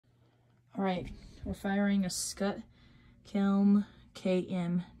All right, we're firing a Skutt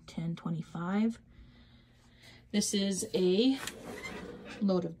KM-1027. This is a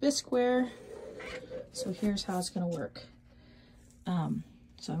load of Bisqueware. So here's how it's gonna work.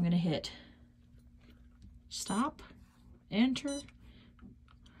 So I'm gonna hit stop, enter,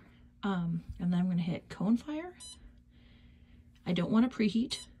 and then I'm gonna hit cone fire. I don't want to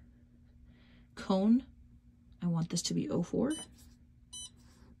preheat. Cone, I want this to be 04.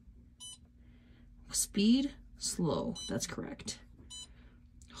 Speed, slow, that's correct.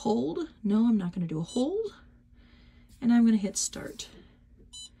 Hold, no, I'm not gonna do a hold. And I'm gonna hit start.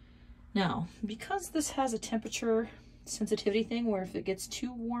 Now, because this has a temperature sensitivity thing where if it gets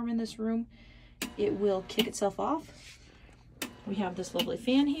too warm in this room, it will kick itself off. We have this lovely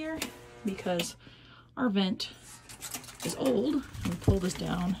fan here because our vent is old. We pull this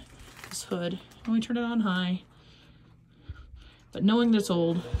down, this hood, and we turn it on high. But knowing that it's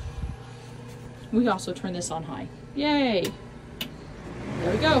old, we also turn this on high. Yay! There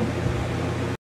we go.